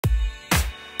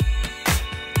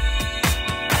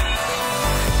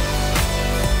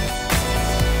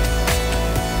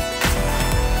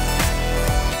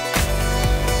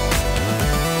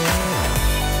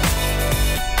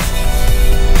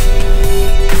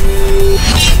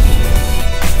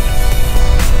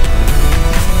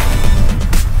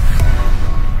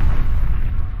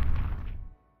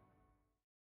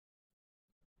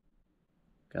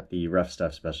the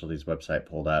Ruffstuff Specialties website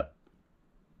pulled up.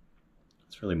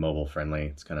 It's really mobile friendly.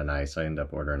 It's kind of nice. I end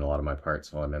up ordering a lot of my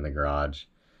parts while I'm in the garage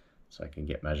so I can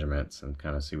get measurements and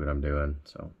kind of see what I'm doing.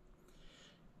 So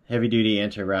heavy duty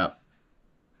Antiwrap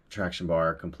traction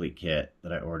bar complete kit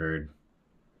that I ordered.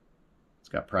 It's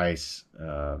got price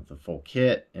of the full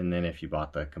kit, and then if you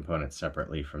bought the components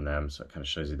separately from them, so it kind of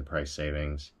shows you the price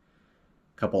savings.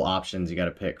 Couple options you got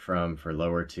to pick from for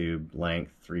lower tube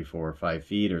length, 3, 4, or 5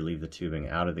 feet, or leave the tubing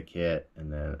out of the kit,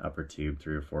 and then upper tube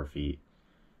 3 or 4 feet,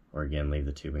 or again leave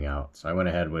the tubing out. So I went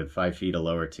ahead with 5 feet of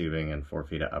lower tubing and 4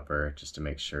 feet of upper just to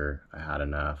make sure I had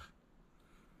enough.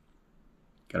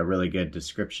 Got a really good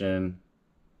description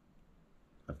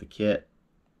of the kit,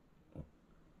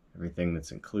 everything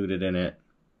that's included in it.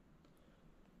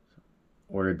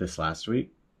 Ordered this last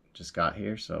week, just got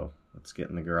here, so let's get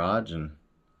in the garage and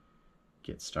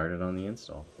get started on the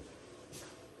install.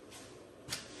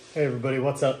 Hey everybody,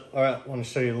 what's up? All right, I want to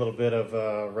show you a little bit of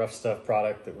Ruffstuff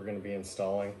product that we're going to be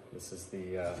installing. This is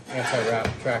the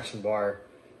Antiwrap traction bar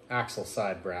axle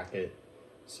side bracket.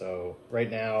 So right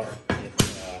now,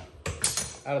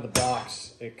 out of the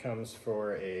box, it comes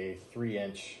for a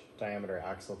 3-inch diameter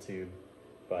axle tube,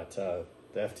 but the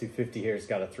F250 here has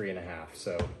got a 3.5.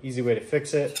 So easy way to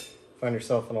fix it: find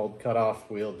yourself an old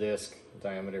cutoff wheel disc,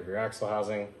 diameter of your axle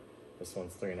housing. This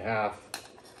one's 3.5.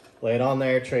 Lay it on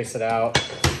there, trace it out,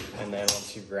 and then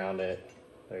once you ground it,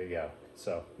 there you go.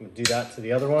 So I'm gonna do that to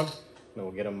the other one, and then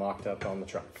we'll get them mocked up on the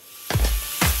truck.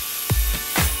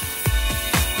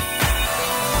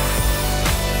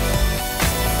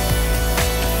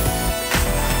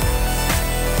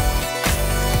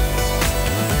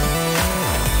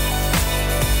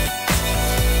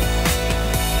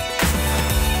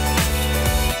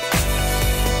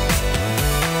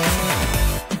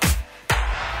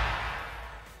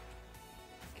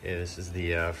 Okay, this is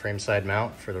the frame side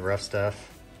mount for the Ruffstuff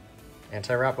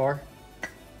Antiwrap bar.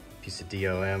 Piece of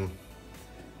DOM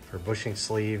for bushing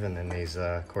sleeve, and then these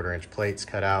 1/4-inch plates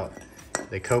cut out.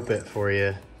 They cope it for you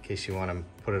in case you want to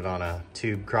put it on a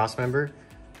tube cross member,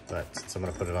 but since I'm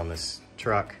going to put it on this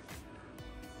truck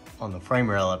on the frame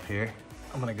rail up here,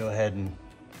 I'm going to go ahead and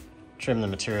trim the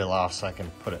material off so I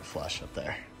can put it flush up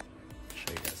there.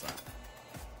 Show you guys that.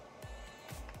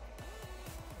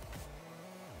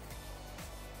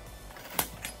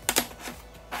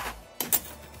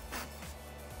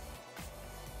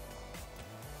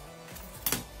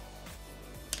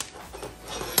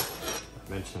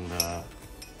 Mentioned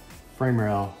frame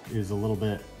rail is a little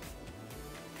bit,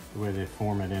 the way they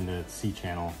form it into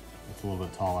C-channel, it's a little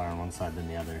bit taller on one side than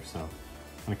the other, so I'm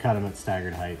going to cut them at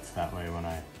staggered heights. That way when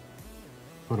I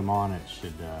put them on, it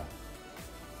should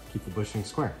keep the bushing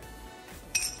square.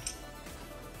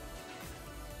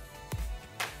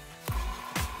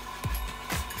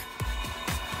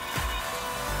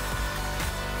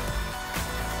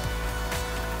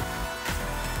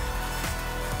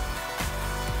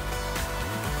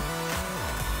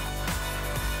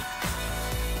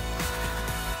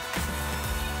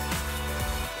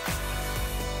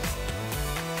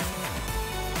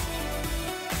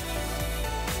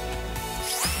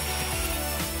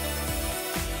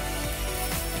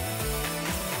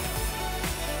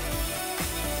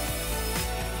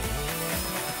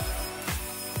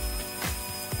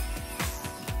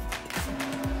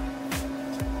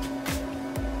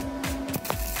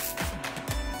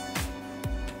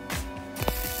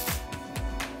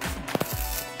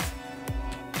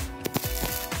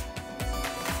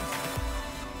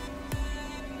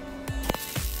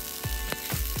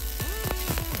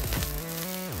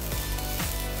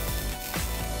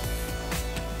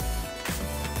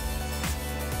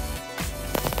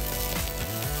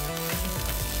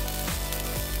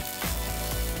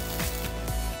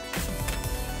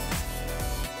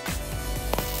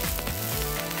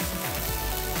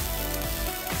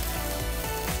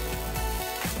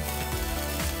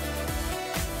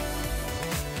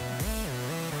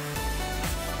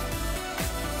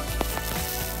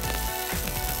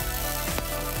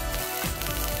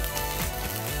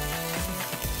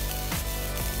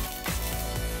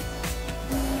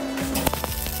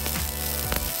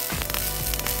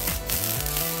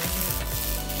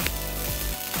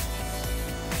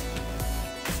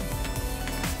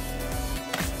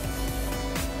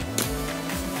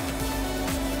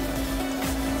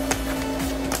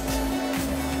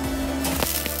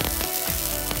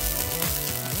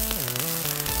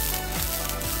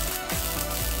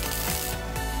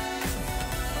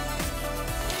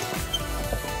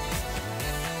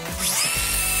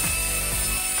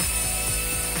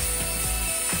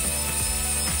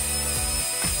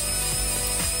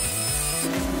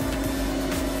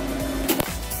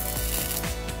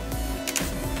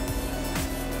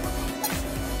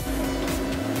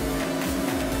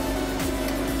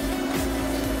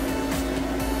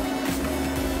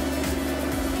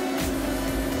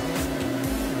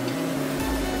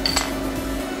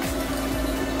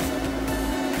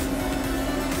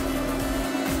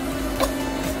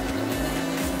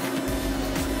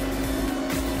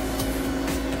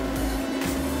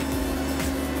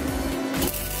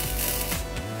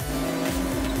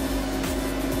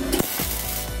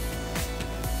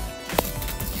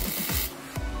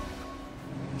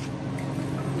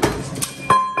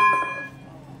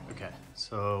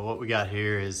 So what we got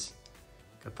here is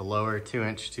got the lower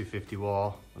 2-inch 250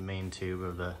 wall, the main tube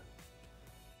of the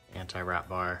anti-wrap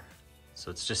bar.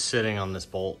 So it's just sitting on this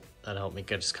bolt that helped me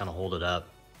just kind of hold it up,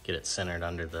 get it centered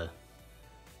under the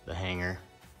hanger.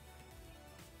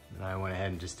 And I went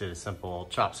ahead and just did a simple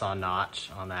chop saw notch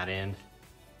on that end,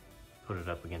 put it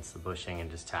up against the bushing and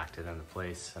just tacked it into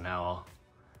place. So now I'll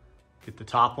get the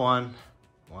top one,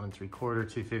 1 3/4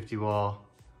 250 wall,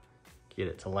 get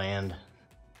it to land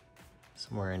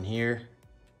somewhere in here.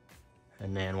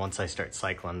 And then once I start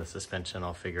cycling the suspension,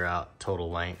 I'll figure out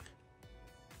total length,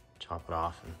 chop it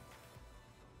off and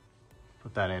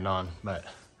put that end on. But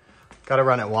gotta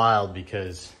run it wild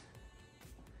because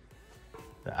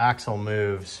the axle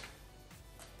moves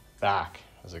back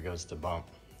as it goes to bump.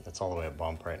 It's all the way at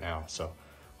bump right now. So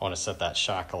I wanna set that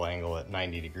shackle angle at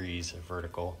 90 degrees of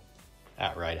vertical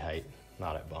at ride height,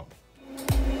 not at bump.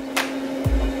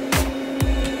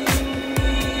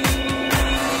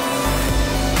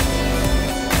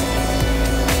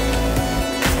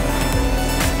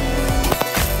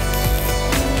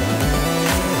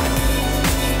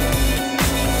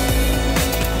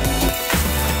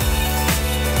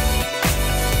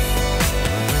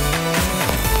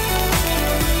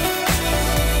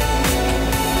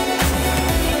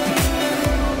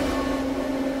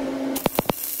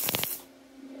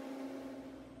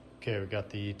 Okay, we got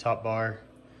the top bar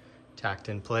tacked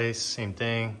in place, same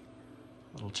thing.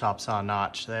 Little chop saw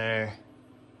notch there.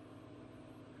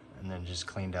 And then just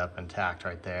cleaned up and tacked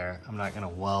right there. I'm not gonna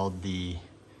weld the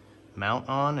mount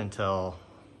on until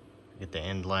I get the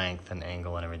end length and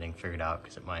angle and everything figured out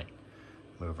because it might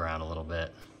move around a little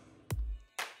bit.